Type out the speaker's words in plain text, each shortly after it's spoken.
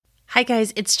Hi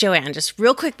guys, it's Joanne. Just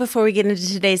real quick before we get into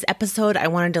today's episode, I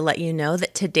wanted to let you know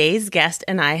that today's guest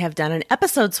and I have done an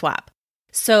episode swap.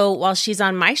 So while she's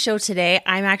on my show today,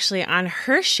 I'm actually on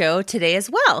her show today as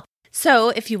well. So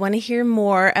if you want to hear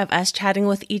more of us chatting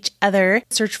with each other,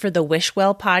 search for the Wish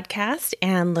Well podcast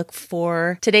and look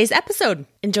for today's episode.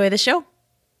 Enjoy the show.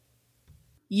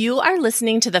 You are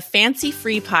listening to the Fancy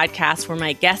Free podcast where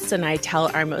my guests and I tell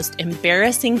our most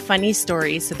embarrassing funny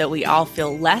stories so that we all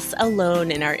feel less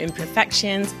alone in our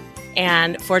imperfections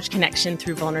and forge connection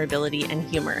through vulnerability and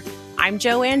humor. I'm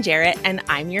Joanne Jarrett and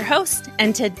I'm your host.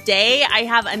 And today I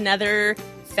have another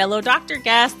fellow doctor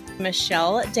guest,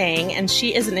 Michelle Dang, and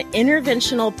she is an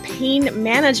interventional pain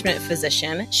management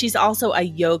physician. She's also a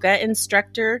yoga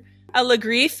instructor, a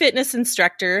Legree fitness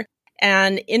instructor,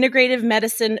 and integrative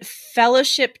medicine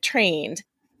fellowship trained.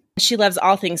 She loves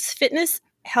all things fitness,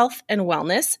 health, and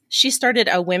wellness. She started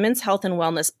a women's health and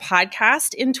wellness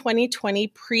podcast in 2020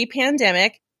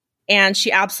 pre-pandemic, and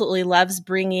she absolutely loves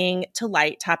bringing to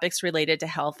light topics related to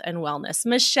health and wellness.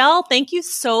 Michelle, thank you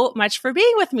so much for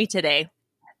being with me today.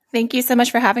 Thank you so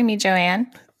much for having me,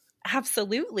 Joanne.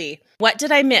 Absolutely. What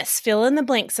did I miss? Fill in the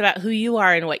blanks about who you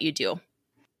are and what you do.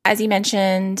 As you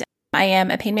mentioned, I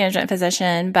am a pain management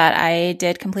physician, but I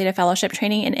did complete a fellowship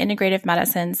training in integrative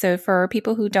medicine. So for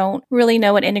people who don't really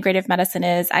know what integrative medicine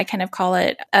is, I kind of call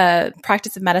it a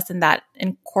practice of medicine that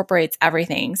incorporates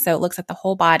everything. So it looks at the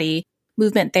whole body,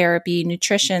 movement therapy,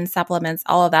 nutrition, supplements,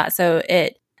 all of that. So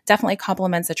it definitely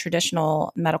complements a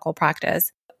traditional medical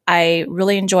practice. I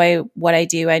really enjoy what I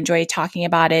do. I enjoy talking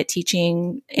about it,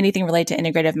 teaching anything related to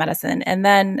integrative medicine. And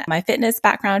then my fitness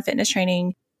background, fitness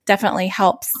training, definitely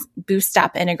helps boost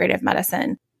up integrative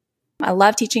medicine. I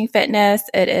love teaching fitness.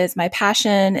 It is my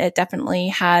passion. It definitely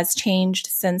has changed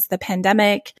since the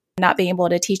pandemic, not being able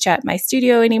to teach at my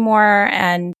studio anymore.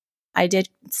 And I did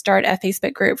start a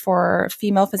Facebook group for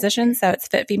female physicians. So it's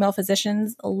Fit Female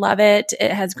Physicians. Love it.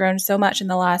 It has grown so much in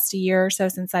the last year or so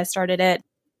since I started it.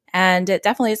 And it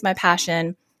definitely is my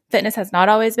passion. Fitness has not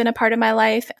always been a part of my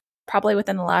life. Probably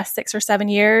within the last 6 or 7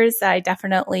 years, I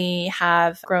definitely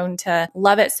have grown to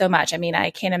love it so much. I mean,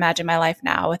 I can't imagine my life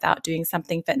now without doing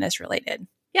something fitness related.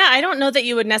 Yeah, I don't know that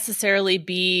you would necessarily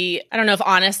be, I don't know if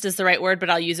honest is the right word, but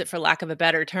I'll use it for lack of a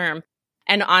better term,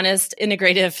 an honest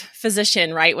integrative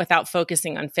physician, right? Without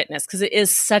focusing on fitness, because it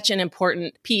is such an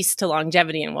important piece to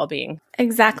longevity and well-being.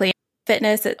 Exactly.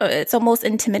 Fitness, it's almost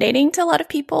intimidating to a lot of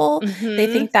people. Mm-hmm. They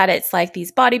think that it's like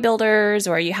these bodybuilders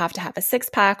or you have to have a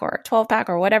 6-pack or a 12-pack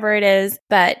or whatever it is.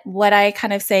 But what I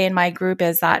kind of say in my group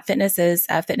is that fitness is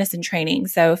fitness and training.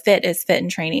 So fit is fit and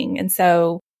training. And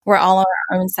so we're all on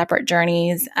our own separate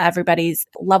journeys. Everybody's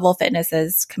level of fitness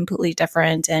is completely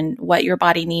different, and what your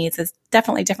body needs is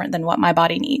definitely different than what my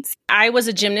body needs. I was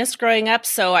a gymnast growing up,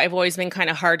 so I've always been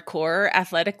kind of hardcore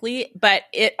athletically, but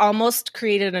it almost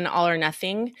created an all or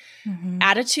nothing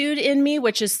attitude in me,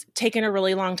 which has taken a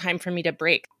really long time for me to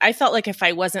break. I felt like if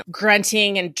I wasn't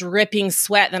grunting and dripping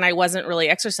sweat, then I wasn't really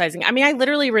exercising. I mean, I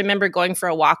literally remember going for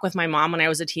a walk with my mom when I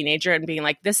was a teenager and being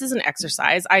like, this is an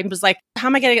exercise. I was like, how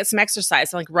am I going to get some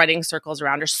exercise? I'm like running circles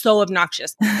around her, so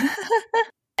obnoxious.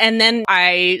 And then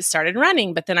I started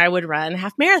running, but then I would run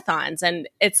half marathons. And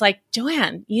it's like,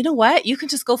 Joanne, you know what? You can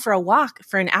just go for a walk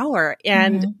for an hour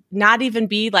and not even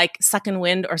be like sucking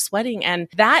wind or sweating. And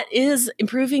that is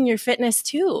improving your fitness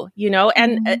too, you know,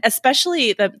 and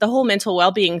especially the whole mental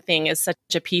well-being thing is such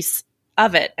a piece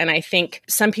of it. And I think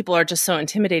some people are just so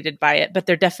intimidated by it, but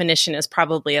their definition is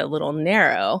probably a little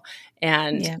narrow,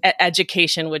 and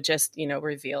education would just, you know,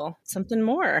 reveal something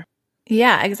more.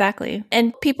 Yeah, exactly.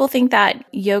 And people think that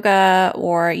yoga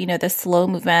or, you know, the slow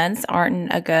movements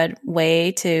aren't a good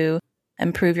way to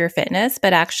improve your fitness,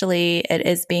 but actually it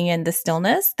is being in the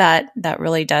stillness that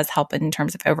really does help in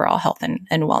terms of overall health and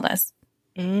wellness.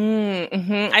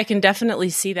 I can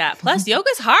definitely see that. Plus,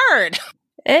 yoga's hard.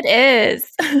 It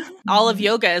is. All of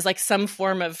yoga is like some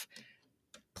form of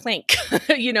plank,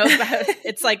 you know,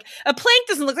 it's like a plank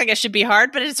doesn't look like it should be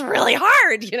hard, but it's really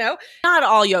hard, you know. Not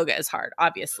all yoga is hard,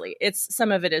 obviously. It's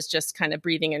some of it is just kind of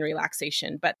breathing and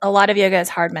relaxation, but a lot of yoga is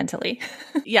hard mentally.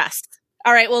 Yes.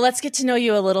 All right. Well, let's get to know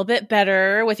you a little bit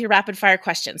better with your rapid fire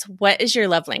questions. What is your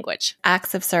love language?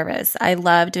 Acts of service. I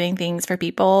love doing things for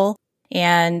people,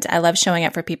 and I love showing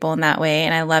up for people in that way.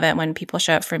 And I love it when people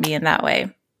show up for me in that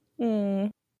way.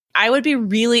 I would be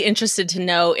really interested to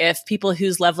know if people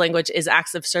whose love language is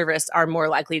acts of service are more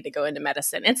likely to go into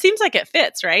medicine. It seems like it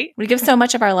fits, right? We give so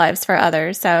much of our lives for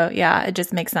others. So yeah, it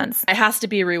just makes sense. It has to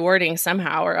be rewarding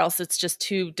somehow or else it's just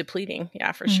too depleting.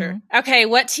 Yeah, for sure. Okay,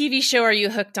 what TV show are you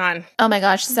hooked on? Oh my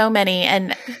gosh, so many.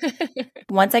 And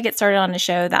once I get started on a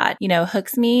show that,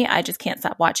 hooks me, I just can't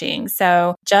stop watching.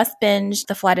 So just binged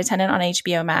The Flight Attendant on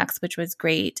HBO Max, which was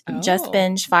great. Just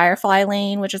binged Firefly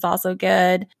Lane, which is also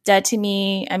good. Dead to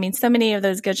Me. I mean, so many of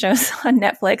those good shows on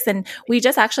Netflix. And we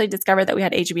just actually discovered that we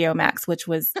had HBO Max, which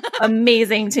was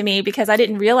amazing to me because I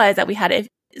didn't realize that we had it.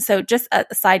 So just a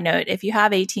side note, if you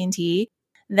have AT&T,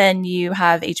 then you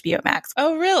have HBO Max.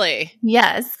 Oh, really?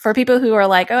 Yes. For people who are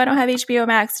like, oh, I don't have HBO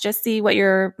Max, just see what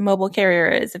your mobile carrier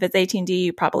is. If it's AT&T,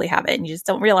 you probably have it and you just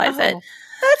don't realize it.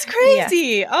 That's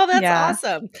crazy. Yeah. Oh, that's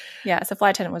awesome. Yeah. So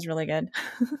Flight Attendant was really good.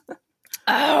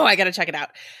 Oh, I got to check it out.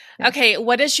 Okay.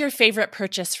 What is your favorite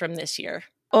purchase from this year?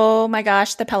 Oh my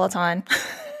gosh, the Peloton.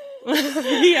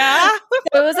 Yeah.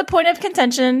 It was a point of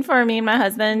contention for me and my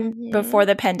husband before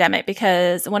the pandemic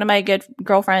because one of my good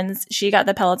girlfriends, she got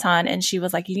the Peloton and she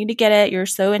was like, you need to get it. You're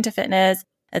so into fitness.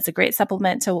 It's a great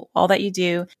supplement to all that you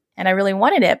do. And I really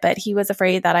wanted it, but he was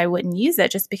afraid that I wouldn't use it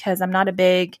just because I'm not a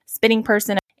big spinning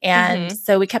person. And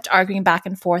so we kept arguing back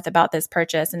and forth about this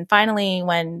purchase. And finally,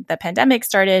 when the pandemic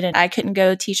started and I couldn't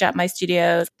go teach at my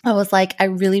studios, I was like, I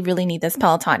really, really need this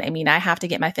Peloton. I mean, I have to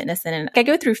get my fitness in. And I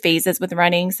go through phases with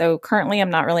running. So currently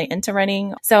I'm not really into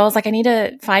running. So I was like, I need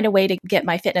to find a way to get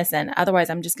my fitness in.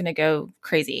 Otherwise, I'm just going to go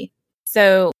crazy.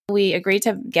 So we agreed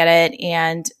to get it.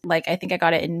 And I think I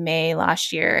got it in May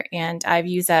last year. And I've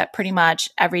used it pretty much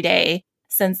every day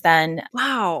since then.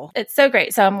 Wow. It's so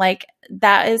great. So I'm like,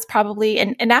 that is probably,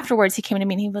 and afterwards he came to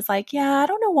me and he was like, yeah, I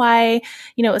don't know why,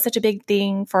 it was such a big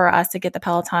thing for us to get the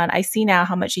Peloton. I see now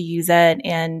how much you use it.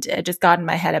 And it just got in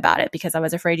my head about it because I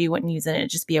was afraid you wouldn't use it and it'd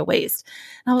just be a waste.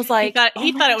 And I was like,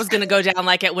 he thought it was going to go down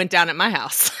like it went down at my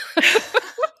house.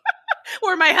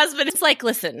 Where my husband is like,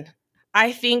 listen,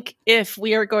 I think if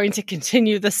we are going to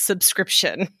continue this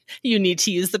subscription, you need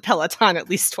to use the Peloton at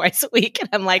least twice a week. And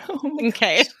I'm like,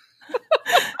 okay.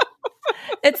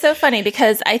 It's so funny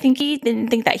because I think he didn't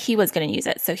think that he was going to use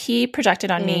it. So he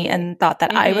projected on me and thought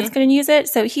that I was going to use it.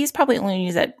 So he's probably only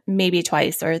used it maybe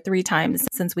twice or 3 times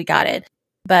since we got it.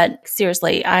 But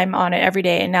seriously, I'm on it every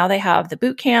day. And now they have the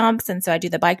boot camps. And so I do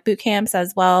the bike boot camps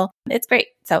as well. It's great.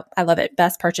 So I love it.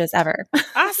 Best purchase ever.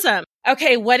 Awesome.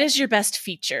 Okay. What is your best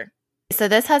feature? So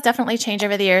this has definitely changed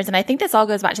over the years. And I think this all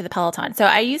goes back to the Peloton. So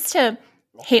I used to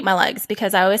hate my legs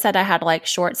because I always said I had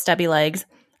short, stubby legs.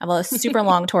 I have a super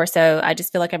long torso. I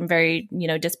just feel like I'm very,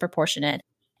 disproportionate.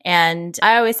 And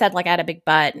I always said I had a big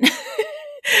butt.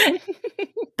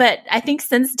 But I think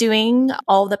since doing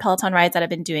all the Peloton rides that I've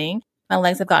been doing, my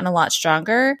legs have gotten a lot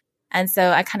stronger. And so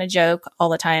I kind of joke all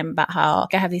the time about how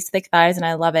I have these thick thighs and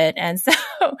I love it. And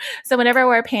so whenever I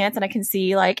wear pants and I can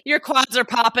see your quads are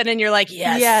popping and you're like,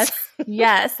 yes.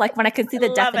 Yes. When I can see the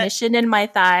definition in my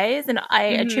thighs, and I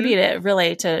attribute it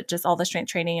really to just all the strength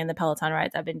training and the Peloton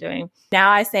rides I've been doing. Now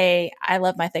I say I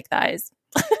love my thick thighs.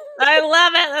 I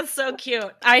love it. That's so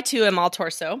cute. I too am all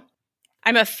torso.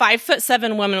 I'm a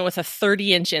 5'7" woman with a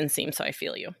 30-inch inseam. So I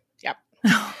feel you. Yep.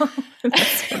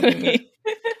 That's funny.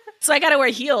 So I got to wear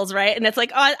heels, right? And it's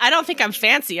like, oh, I don't think I'm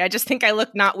fancy. I just think I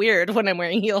look not weird when I'm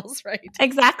wearing heels, right?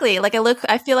 Exactly.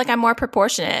 I feel like I'm more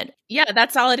proportionate. Yeah,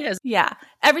 that's all it is. Yeah.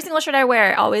 Every single shirt I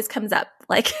wear always comes up.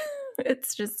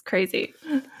 It's just crazy.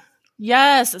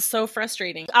 Yes, it's so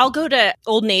frustrating. I'll go to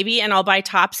Old Navy and I'll buy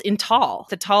tops in tall.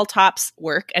 The tall tops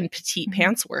work and petite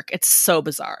pants work. It's so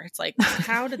bizarre. It's like,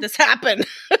 how did this happen?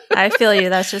 I feel you.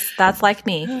 That's like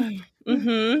me.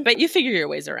 But you figure your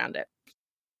ways around it.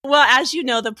 Well, as you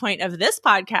know, the point of this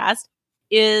podcast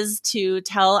is to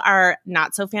tell our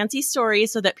not so fancy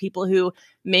stories so that people who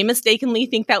may mistakenly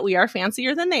think that we are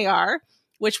fancier than they are,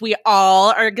 which we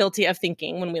all are guilty of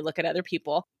thinking when we look at other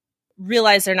people,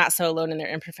 realize they're not so alone in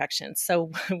their imperfections. So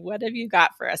what have you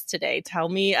got for us today? Tell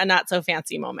me a not so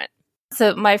fancy moment.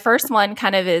 So my first one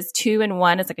kind of is 2 in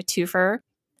 1. It's like a twofer.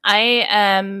 I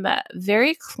am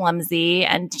very clumsy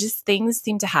and just things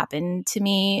seem to happen to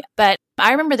me. But I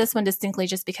remember this one distinctly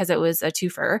just because it was a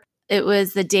twofer. It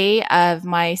was the day of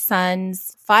my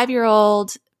son's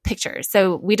 5-year-old pictures.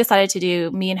 So we decided to do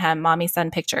me and him, mommy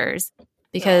son pictures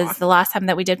because Aw. the last time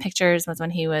that we did pictures was when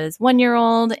he was 1 year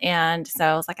old. And so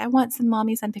I was like, I want some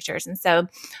mommy sun pictures. And so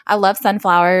I love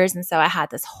sunflowers. And so I had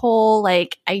this whole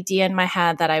like idea in my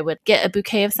head that I would get a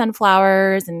bouquet of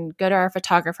sunflowers and go to our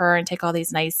photographer and take all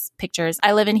these nice pictures.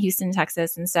 I live in Houston,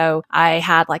 Texas. And so I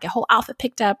had like a whole outfit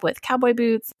picked up with cowboy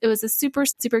boots. It was a super,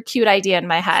 super cute idea in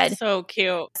my head. So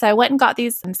cute. So I went and got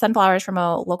these sunflowers from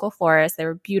a local florist. They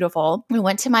were beautiful. We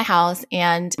went to my house,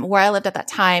 and where I lived at that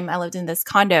time, I lived in this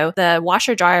condo. The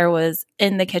washer dryer was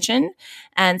in the kitchen.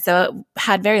 And so it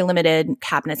had very limited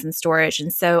cabinets and storage.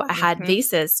 And so I had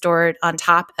vases stored on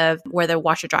top of where the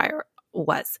washer dryer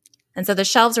was. And so the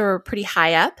shelves were pretty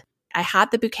high up. I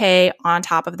had the bouquet on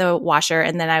top of the washer,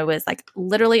 and then I was like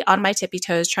literally on my tippy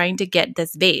toes trying to get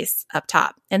this vase up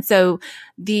top. And so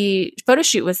the photo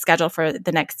shoot was scheduled for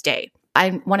the next day.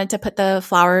 I wanted to put the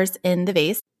flowers in the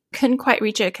vase. Couldn't quite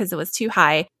reach it because it was too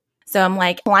high. So I'm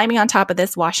like climbing on top of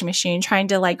this washing machine, trying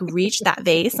to like reach that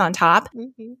vase on top.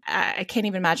 I can't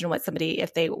even imagine what somebody,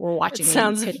 if they were watching me.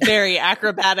 Sounds very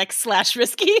acrobatic /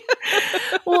 risky.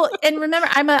 Well, and remember,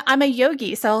 I'm a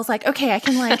yogi. So I was like, okay, I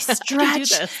can like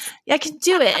stretch. I can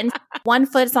do it. And one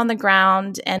foot is on the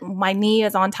ground and my knee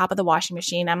is on top of the washing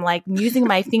machine. I'm like using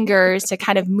my fingers to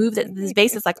kind of move this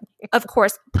vase is like, of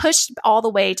course, pushed all the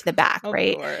way to the back,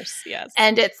 right? Of course, yes.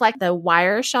 And it's like the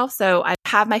wire shelf. So I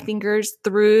have my fingers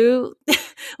through,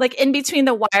 like in between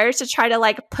the wires to try to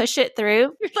like push it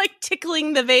through. You're like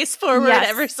tickling the vase forward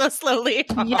ever so slowly.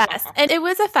 Yes. And it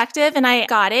was effective and I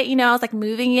got it. I was like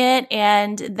moving it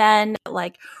and then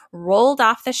like rolled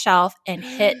off the shelf and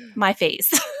hit my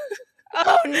face.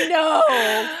 Oh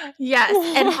no. Yes.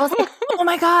 And I was like, oh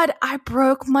my God, I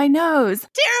broke my nose.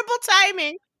 Terrible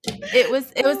timing. It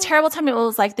was terrible timing. It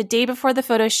was like the day before the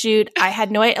photo shoot. I had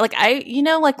no idea. Like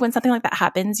like when something like that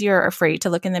happens, you're afraid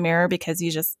to look in the mirror because you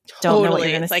just don't know what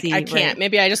you're going to see. I can't. Right?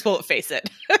 Maybe I just won't face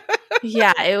it.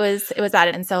 Yeah, it was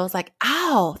bad. And so I was like,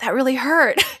 ow, that really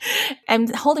hurt.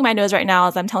 I'm holding my nose right now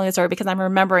as I'm telling the story because I'm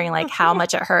remembering like how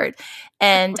much it hurt.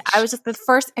 And I was just the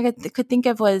first I could think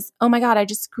of was, oh my God, I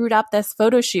just screwed up this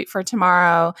photo shoot for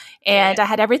tomorrow. And I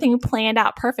had everything planned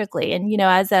out perfectly. And,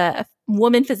 as a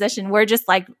woman physician, we're just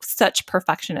like such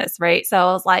perfectionists, right? So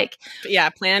I was like, yeah,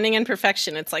 planning and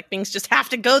perfection. It's like things just have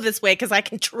to go this way because I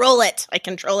control it. I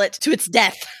control it to its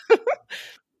death.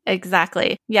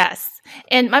 Exactly. Yes.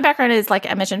 And my background is, like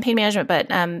I mentioned, pain management, but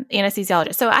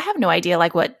anesthesiologist. So I have no idea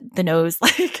like what the nose,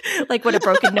 like what a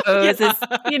broken nose is,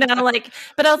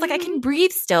 but I was like, I can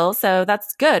breathe still. So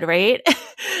that's good. Right.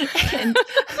 And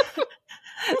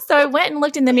so I went and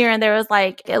looked in the mirror and there was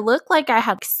like, it looked like I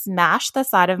had smashed the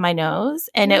side of my nose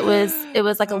and it was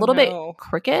like a little bit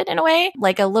crooked in a way,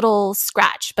 like a little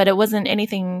scratch, but it wasn't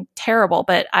anything terrible.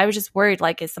 But I was just worried,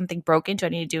 like, is something broken? Do I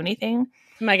need to do anything?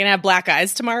 Am I going to have black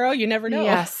eyes tomorrow? You never know.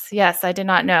 Yes. I did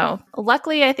not know.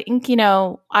 Luckily, I think,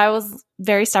 I was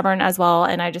very stubborn as well.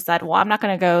 And I just said, well, I'm not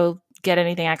going to go get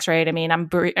anything x-rayed. I mean, I'm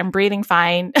breathing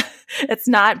fine. It's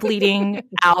not bleeding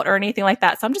out or anything like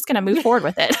that. So I'm just going to move forward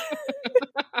with it.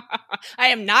 I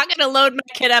am not going to load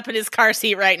my kid up in his car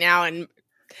seat right now and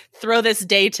throw this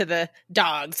day to the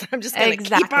dogs. I'm just going to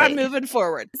keep on moving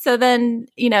forward. So then,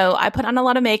 I put on a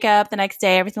lot of makeup the next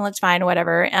day. Everything looked fine or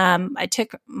whatever. I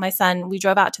took my son, we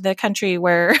drove out to the country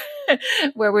where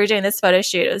we were doing this photo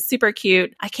shoot. It was super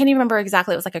cute. I can't even remember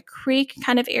exactly. It was like a creek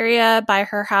kind of area by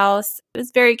her house. It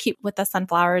was very cute with the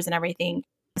sunflowers and everything.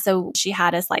 So she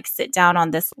had us like sit down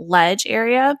on this ledge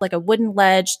area, like a wooden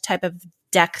ledge type of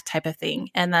deck type of thing,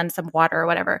 and then some water or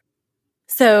whatever.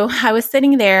 So I was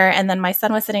sitting there and then my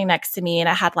son was sitting next to me and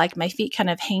I had like my feet kind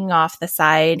of hanging off the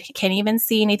side. Can't even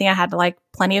see anything. I had like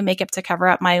plenty of makeup to cover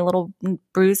up my little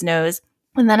bruised nose.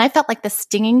 And then I felt like the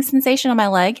stinging sensation on my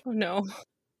leg. Oh no.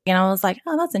 And I was like,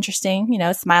 oh, that's interesting,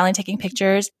 smiling, taking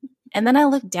pictures. And then I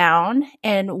looked down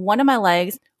and one of my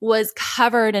legs was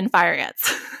covered in fire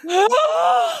ants.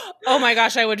 Oh my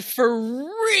gosh, I would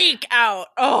freak out.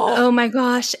 Oh my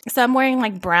gosh. So I'm wearing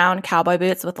like brown cowboy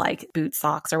boots with like boot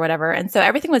socks or whatever. And so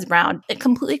everything was brown. It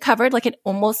completely covered, like it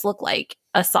almost looked like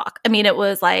a sock. I mean, it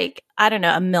was like, I don't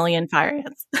know, a million fire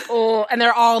ants. Oh, and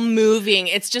they're all moving.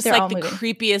 It's just like the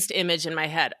creepiest image in my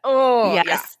head. Oh,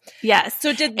 yes. Yeah. Yes.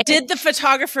 So did the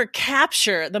photographer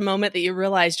capture the moment that you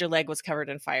realized your leg was covered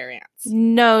in fire ants?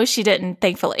 No, she didn't,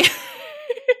 thankfully.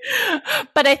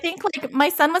 But I think like my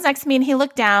son was next to me and he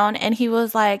looked down and he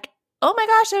was like, oh my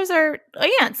gosh, those are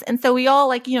ants. And so we all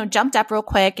like, jumped up real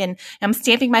quick, and I'm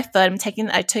stamping my foot.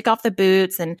 I took off the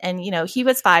boots, and he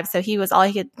was 5. So all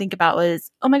he could think about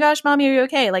was, oh my gosh, Mommy, are you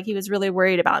okay? Like he was really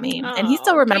worried about me. And he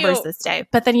still remembers this day.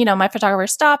 But then, my photographer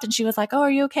stopped and she was like, oh,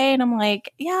 are you okay? And I'm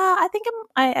like, yeah, I think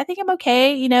I'm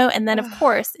okay, and then of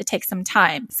course it takes some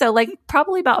time. So like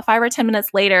probably about 5 or 10 minutes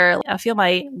later, I feel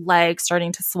my legs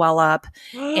starting to swell up,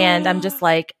 and I'm just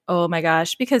like, oh my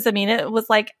gosh, because it was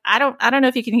like, I don't know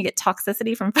if you can get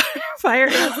toxicity from fire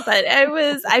ants, but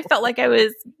I felt like I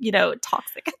was,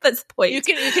 toxic at this point. You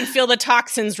can feel the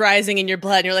toxins rising in your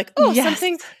blood, and you're like, oh, yes.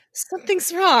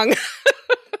 Something's wrong.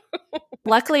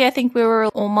 Luckily, I think we were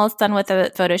almost done with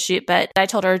the photo shoot, but I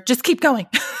told her, just keep going.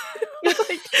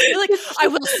 You're like, I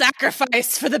will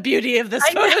sacrifice for the beauty of this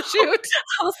photo shoot.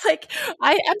 I was like,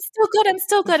 I'm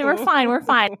still good. We're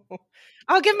fine.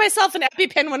 I'll give myself an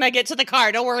EpiPen when I get to the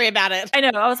car. Don't worry about it. I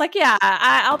know. I was like, yeah,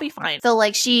 I'll be fine. So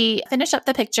like she finished up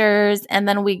the pictures, and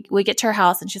then we get to her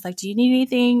house, and she's like, do you need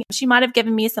anything? She might have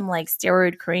given me some like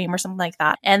steroid cream or something like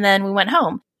that. And then we went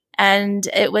home. And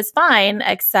it was fine,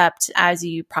 except as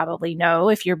you probably know,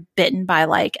 if you're bitten by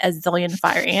like a zillion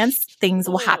fire ants, things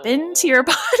will happen to your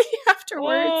body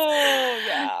afterwards. Oh,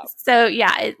 yeah. So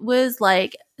yeah, it was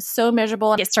like so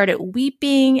miserable. I started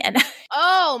weeping, and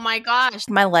oh my gosh,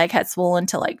 my leg had swollen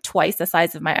to like twice the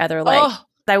size of my other leg. Oh.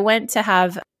 I went to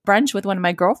have brunch with one of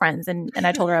my girlfriends, and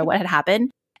I told her what had happened,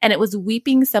 and it was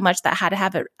weeping so much that I had to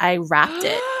have it. I wrapped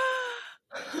it.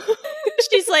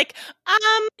 She's like,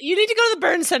 you need to go to the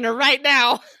burn center right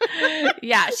now.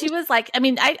 Yeah, she was like,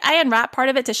 I unwrapped part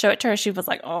of it to show it to her. She was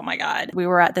like, oh my God. We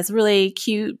were at this really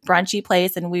cute brunchy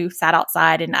place, and we sat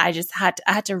outside, and I just had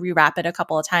to rewrap it a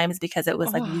couple of times because it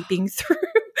was like weeping through.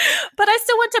 But I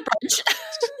still went to brunch.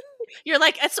 You're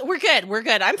like, we're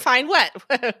good. I'm fine. What?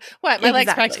 My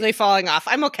leg's practically falling off.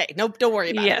 I'm okay. Nope, don't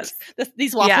worry about it.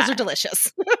 These waffles are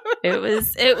delicious.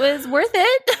 It was worth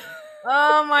it.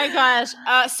 Oh my gosh.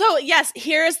 So yes,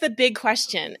 here's the big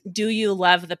question. Do you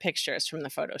love the pictures from the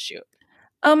photo shoot?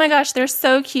 Oh my gosh, they're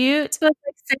so cute. It was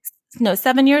like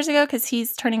 7 years ago, because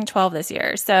he's turning 12 this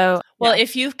year. So well,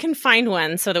 if you can find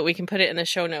one so that we can put it in the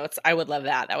show notes, I would love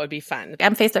that. That would be fun.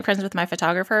 I'm Facebook friends with my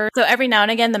photographer. So every now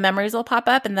and again, the memories will pop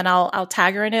up, and then I'll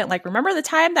tag her in it. Like, remember the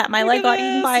time that my leg got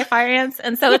eaten by fire ants?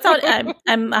 And so it's on,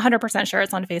 I'm 100% sure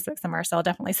it's on Facebook somewhere. So I'll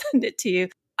definitely send it to you.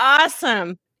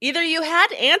 Awesome. Either you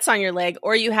had ants on your leg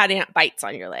or you had ant bites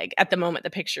on your leg at the moment the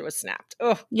picture was snapped.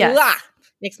 Oh, yes. Blah.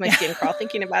 Makes my skin crawl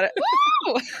thinking about it.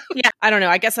 Yeah. I don't know.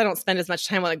 I guess I don't spend as much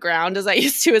time on the ground as I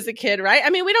used to as a kid, right? I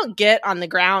mean, we don't get on the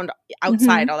ground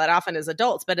outside all that often as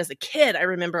adults, but as a kid, I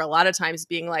remember a lot of times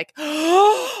being like,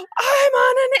 oh, I'm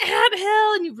on an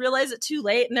anthill, and you realize it too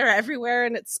late, and they're everywhere,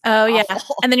 and it's awful. Yeah.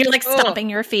 And then you're like stomping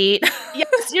your feet.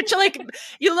 Yes, you're like,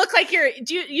 you look like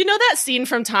you know that scene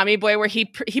from Tommy Boy where he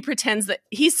pretends that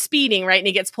he's speeding, right, and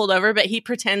he gets pulled over, but he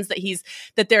pretends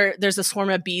that there's a swarm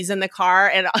of bees in the car,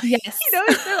 and yes.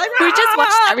 They're like, we just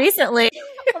watched that recently.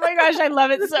 Oh my gosh, I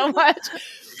love it so much.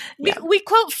 We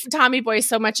quote Tommy Boy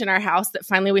so much in our house that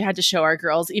finally we had to show our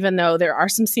girls, even though there are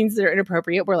some scenes that are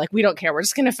inappropriate. We're like, we don't care. We're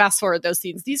just going to fast forward those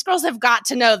scenes. These girls have got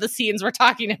to know the scenes we're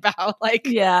talking about. Like,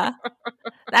 yeah.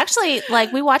 Actually,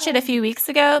 like we watched it a few weeks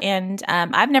ago, and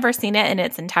I've never seen it in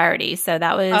its entirety. So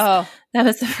that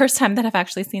was the first time that I've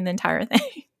actually seen the entire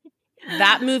thing.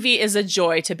 That movie is a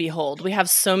joy to behold. We have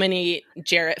so many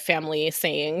Jarrett family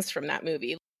sayings from that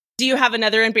movie. Do you have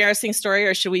another embarrassing story,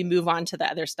 or should we move on to the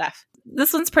other stuff?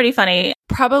 This one's pretty funny.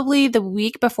 Probably the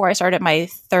week before I started my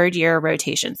 3rd year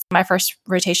rotations. My first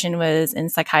rotation was in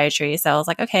psychiatry. So I was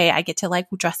like, okay, I get to like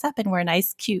dress up and wear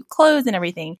nice, cute clothes and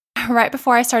everything. Right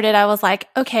before I started, I was like,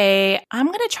 okay, I'm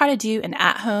going to try to do an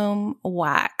at-home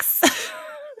wax.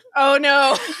 Oh,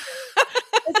 no.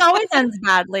 It always ends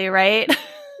badly, right?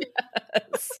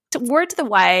 Yes. Word to the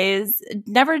wise,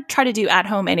 never try to do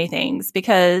at-home anythings,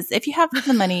 because if you have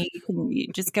the money, you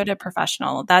just go to a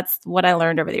professional. That's what I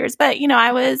learned over the years. But,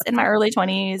 I was in my early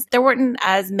 20s. There weren't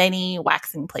as many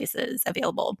waxing places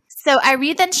available. So I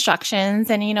read the instructions,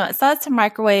 and, it says to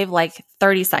microwave like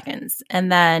 30 seconds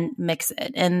and then mix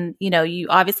it. And, you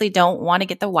obviously don't want to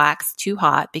get the wax too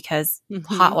hot, because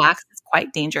hot wax is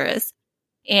quite dangerous.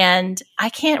 And I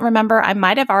can't remember, I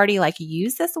might have already like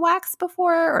used this wax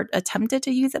before or attempted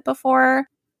to use it before.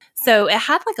 So it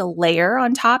had like a layer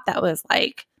on top that was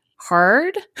like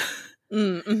hard.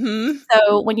 Mm-hmm.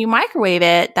 So when you microwave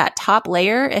it, that top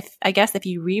layer, if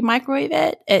you re-microwave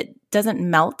it, it doesn't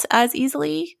melt as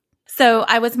easily. So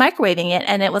I was microwaving it,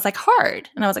 and it was like hard,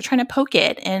 and I was like trying to poke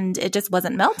it, and it just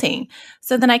wasn't melting.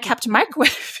 So then I kept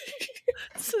microwaving.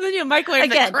 So then you microwave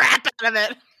the crap out of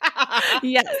it.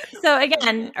 Yes. So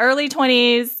again, early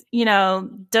 20s,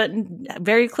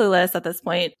 very clueless at this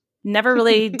point. Never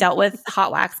really dealt with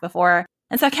hot wax before.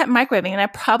 And so I kept microwaving, and I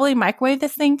probably microwaved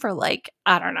this thing for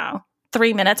I don't know,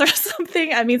 3 minutes or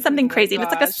something. I mean, something crazy. And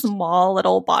it's like a small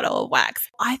little bottle of wax.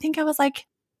 I think I was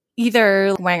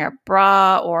either wearing a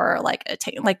bra or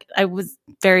I was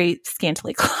very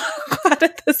scantily clad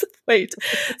at this point.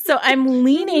 So I'm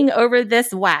leaning over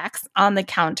this wax on the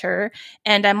counter,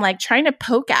 and I'm trying to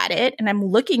poke at it, and I'm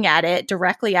looking at it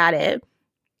directly at it.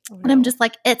 Oh, no. And I'm just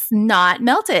it's not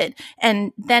melted.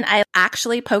 And then I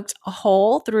actually poked a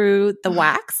hole through the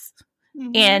wax.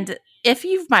 Mm-hmm. And if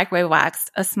you've microwave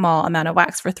waxed a small amount of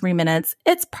wax for 3 minutes,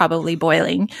 it's probably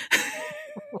boiling.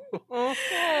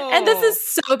 And this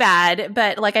is so bad,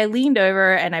 but I leaned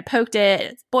over and I poked it.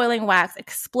 It's boiling wax,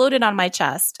 exploded on my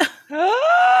chest.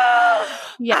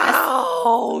 Yes.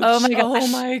 Ouch. Oh my gosh. Oh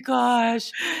my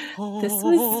gosh. This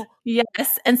was,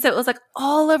 yes. And so it was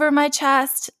all over my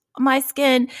chest, my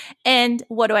skin. And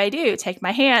what do? Take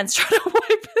my hands, try to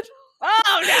wipe it.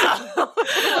 Oh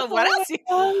no! What else?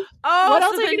 What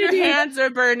else are you doing? Your hands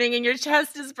are burning and your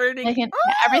chest is burning.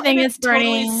 Everything is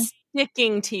burning. Totally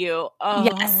sticking to you. Oh.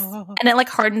 Yes. And it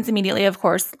hardens immediately, of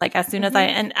course, as soon as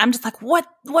and I'm just what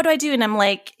do I do? And I'm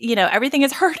everything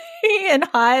is hurting and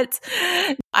hot.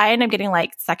 I end up getting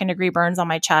second degree burns on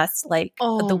my chest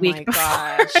the week before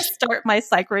I start my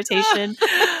psych rotation.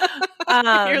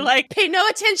 You're pay no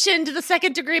attention to the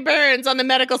second degree burns on the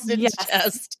medical student's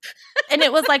chest. And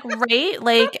it was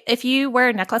right, if you wear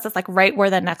a necklace, it's right where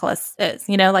the necklace is,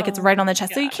 it's right on the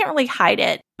chest. So you can't really hide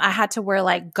it. I had to wear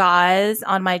gauze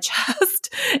on my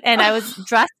chest, and I was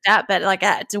dressed up, but I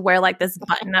had to wear this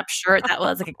button up shirt that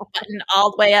was button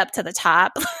all the way up to the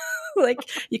top.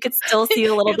 You could still see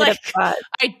a little bit of butt.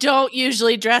 I don't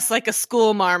usually dress like a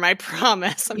school marm, I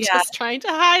promise. I'm just trying to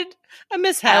hide a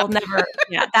mishap. I'll never.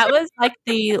 Yeah, that was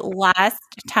the last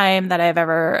time that I've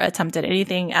ever attempted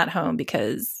anything at home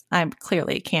because I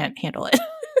clearly can't handle it,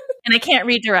 and I can't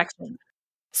read directions.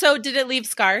 So, did it leave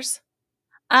scars?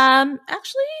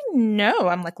 Actually, no.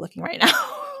 I'm looking right now.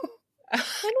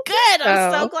 Good.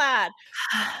 I'm so glad.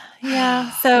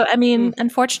 Yeah. So, I mean,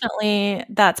 unfortunately,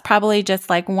 that's probably just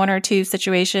one or two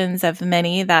situations of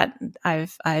many that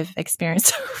I've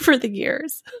experienced over the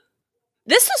years.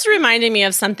 This is reminding me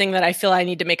of something that I feel I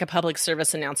need to make a public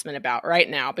service announcement about right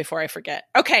now before I forget.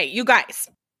 Okay, you guys.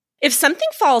 If something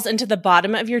falls into the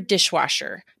bottom of your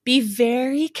dishwasher, be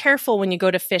very careful when you go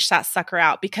to fish that sucker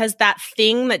out, because that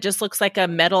thing that just looks like a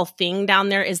metal thing down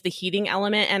there is the heating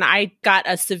element. And I got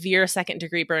a severe second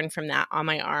degree burn from that on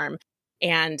my arm.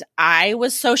 And I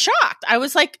was so shocked. I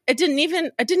was it didn't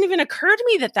even occur to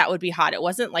me that would be hot. It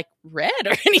wasn't red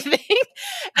or anything.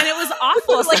 And it was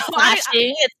awful. It was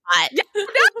flashing. It's hot. Yeah,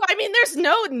 no, I mean, there's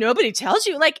nobody tells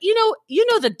you.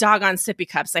 The doggone sippy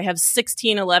cups. They have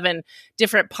 16, 11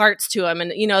 different parts to them.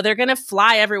 And, they're going to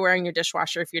fly everywhere in your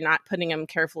dishwasher if you're not putting them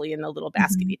carefully in the little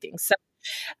baskety things. So,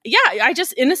 yeah, I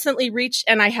just innocently reached,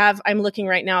 and I'm looking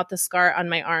right now at the scar on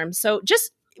my arm. So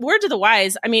just word to the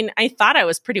wise. I mean, I thought I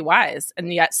was pretty wise,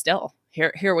 and yet still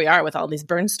here we are with all these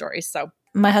burn stories. So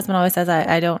my husband always says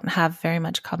I don't have very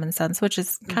much common sense, which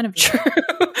is kind of true.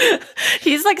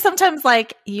 He's sometimes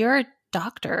you're a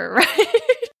doctor, right?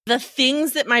 The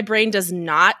things that my brain does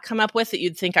not come up with that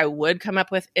you'd think I would come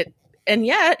up with it. And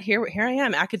yet here I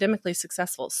am, academically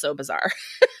successful. So bizarre.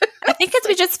 I think because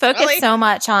we just focus so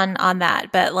much on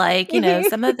that. But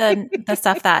some of the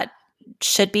stuff that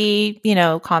should be,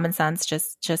 common sense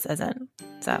just isn't.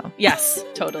 So yes,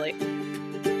 totally.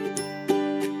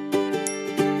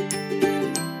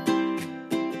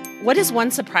 What is one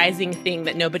surprising thing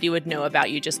that nobody would know about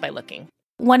you just by looking?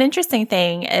 One interesting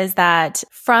thing is that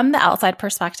from the outside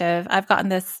perspective, I've gotten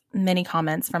this many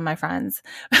comments from my friends.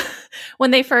 When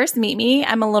they first meet me,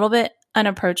 I'm a little bit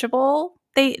unapproachable.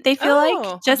 They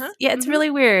feel it's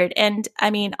really weird. And I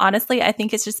mean, honestly, I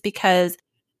think it's just because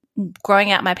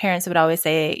growing up, my parents would always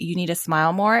say, you need to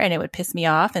smile more, and it would piss me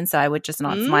off. And so I would just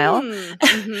not smile.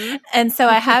 Mm-hmm. And so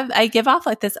I give off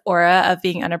this aura of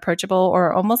being unapproachable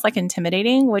or almost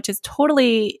intimidating, which is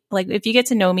totally if you get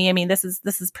to know me, I mean, this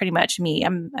is pretty much me.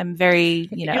 I'm very,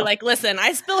 You're listen,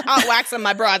 I spill hot wax on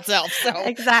my broad self. So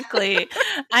exactly.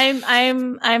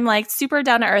 I'm super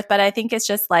down to earth, but I think it's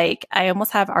just I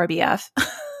almost have RBF.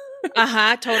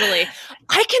 Totally.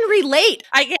 I can relate.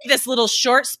 I gave this little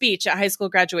short speech at high school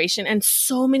graduation, and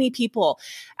so many people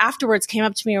afterwards came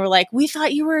up to me and were like, we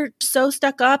thought you were so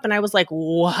stuck up. And I was like,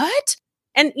 what?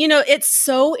 And, it's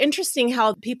so interesting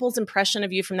how people's impression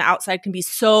of you from the outside can be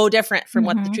so different from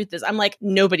what the truth is. I'm like,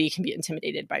 nobody can be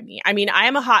intimidated by me. I mean, I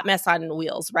am a hot mess on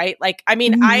wheels, right? Like, I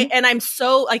mean, I'm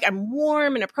so like, I'm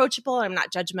warm and approachable. I'm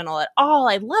not judgmental at all.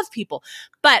 I love people,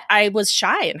 but I was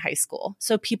shy in high school.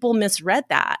 So people misread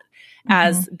that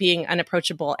as being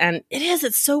unapproachable. And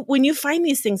it's so, when you find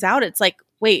these things out, it's like,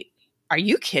 wait, are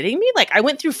you kidding me? Like, I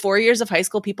went through 4 years of high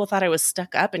school. People thought I was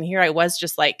stuck up. And here I was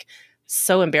just like,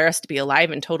 so embarrassed to be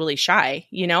alive and totally shy,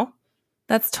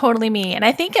 That's totally me. And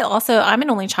I think I'm an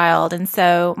only child. And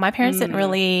so my parents didn't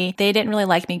really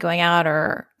like me going out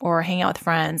or hanging out with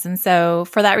friends. And so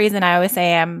for that reason, I always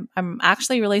say I'm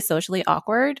actually really socially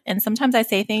awkward. And sometimes I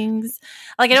say things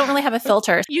like I don't really have a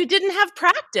filter. You didn't have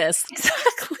practice.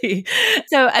 Exactly.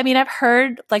 So, I mean, I've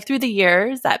heard like through the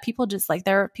years that people just like,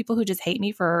 there are people who just hate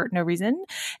me for no reason.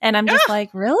 And I'm just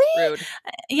like, really? Rude.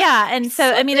 Yeah. And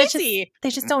so I mean, crazy. They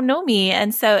just don't know me.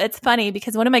 And so it's funny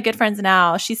because one of my good friends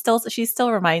now, she still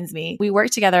reminds me. We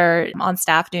worked together on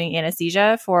staff doing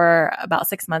anesthesia for about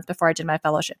 6 months before I did my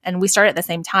fellowship. And we started at the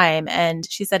same time. And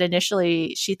she said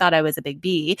initially she thought I was a big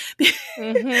B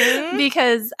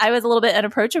because I was a little bit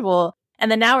unapproachable.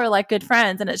 And then now we're like good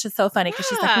friends. And it's just so funny because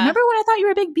she's like, remember when I thought you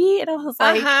were a big B? And I was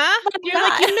like, you're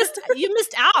like, you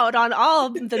missed out on all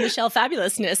the Michelle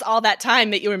fabulousness all that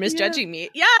time that you were misjudging me.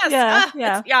 Yes.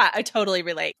 Yeah. I totally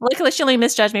relate. Luckily, she only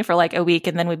misjudged me for like a week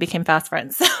and then we became fast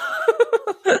friends.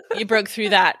 You broke through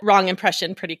that wrong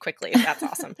impression pretty quickly. That's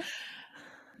awesome.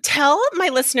 Tell my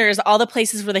listeners all the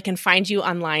places where they can find you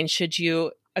online should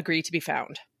you agree to be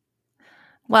found.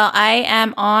 Well, I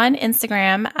am on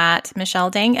Instagram at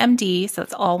Michelle Dang MD, so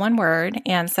it's all one word.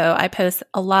 And so I post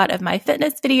a lot of my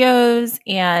fitness videos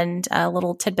and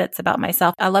little tidbits about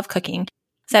myself. I love cooking.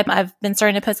 So I've been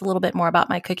starting to post a little bit more about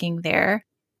my cooking there.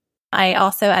 I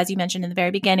also, as you mentioned in the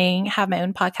very beginning, have my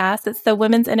own podcast. It's the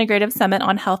Women's Integrative Summit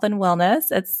on Health and Wellness.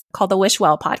 It's called the Wish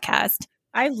Well Podcast.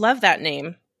 I love that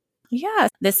name. Yeah.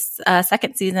 This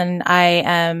second season, I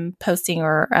am posting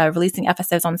or releasing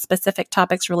episodes on specific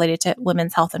topics related to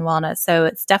women's health and wellness. So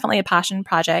it's definitely a passion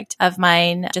project of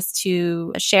mine just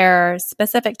to share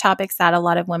specific topics that a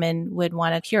lot of women would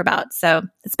want to hear about. So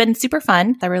it's been super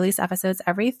fun. I release episodes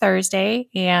every Thursday.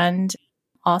 And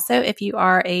also, if you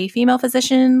are a female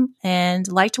physician and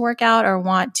like to work out or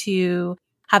want to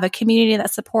have a community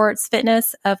that supports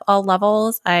fitness of all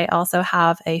levels, I also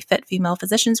have a Fit Female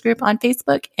Physicians group on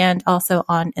Facebook and also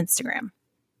on Instagram.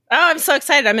 Oh, I'm so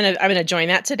excited. I'm gonna join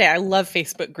that today. I love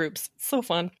Facebook groups. So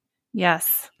fun.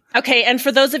 Yes. Okay, and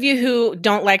for those of you who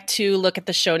don't like to look at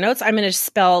the show notes, I'm going to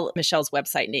spell Michelle's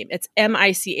website name. It's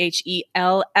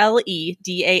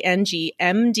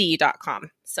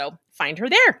MICHELLEDANGMD.com. So find her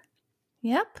there.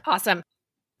 Yep. Awesome.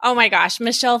 Oh my gosh,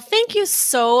 Michelle, thank you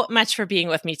so much for being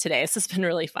with me today. This has been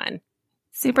really fun.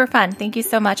 Super fun. Thank you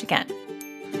so much again.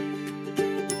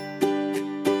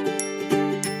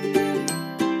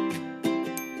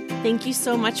 Thank you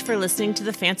so much for listening to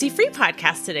the Fancy Free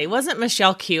podcast today. Wasn't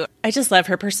Michelle cute? I just love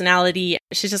her personality.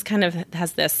 She just kind of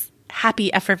has this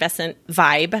happy, effervescent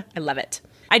vibe. I love it.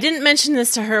 I didn't mention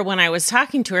this to her when I was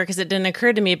talking to her because it didn't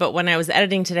occur to me, but when I was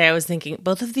editing today, I was thinking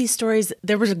both of these stories,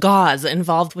 there was gauze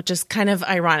involved, which is kind of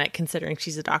ironic considering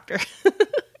she's a doctor.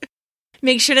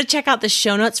 Make sure to check out the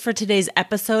show notes for today's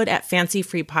episode at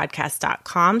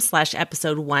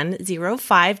fancyfreepodcast.com/episode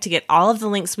 105 to get all of the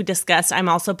links we discussed. I'm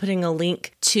also putting a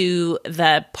link to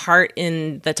the part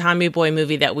in the Tommy Boy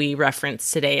movie that we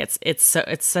referenced today. It's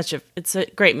a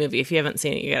great movie. If you haven't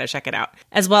seen it, you got to check it out.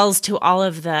 As well as to all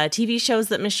of the TV shows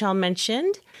that Michelle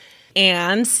mentioned,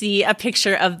 and see a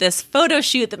picture of this photo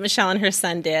shoot that Michelle and her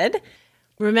son did.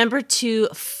 Remember to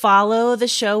follow the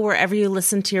show wherever you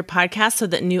listen to your podcast so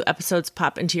that new episodes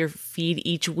pop into your feed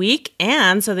each week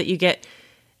and so that you get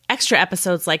extra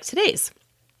episodes like today's.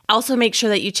 Also, make sure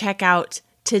that you check out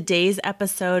today's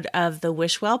episode of the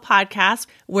Wish Well podcast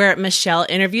where Michelle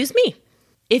interviews me.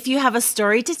 If you have a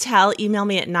story to tell, email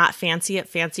me at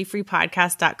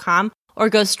notfancy@fancyfreepodcast.com or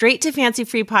go straight to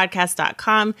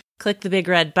fancyfreepodcast.com, click the big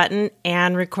red button,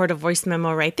 and record a voice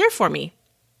memo right there for me.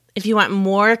 If you want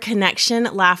more connection,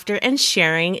 laughter, and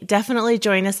sharing, definitely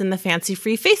join us in the Fancy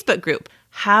Free Facebook group.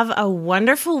 Have a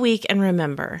wonderful week, and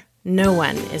remember, no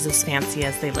one is as fancy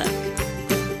as they look.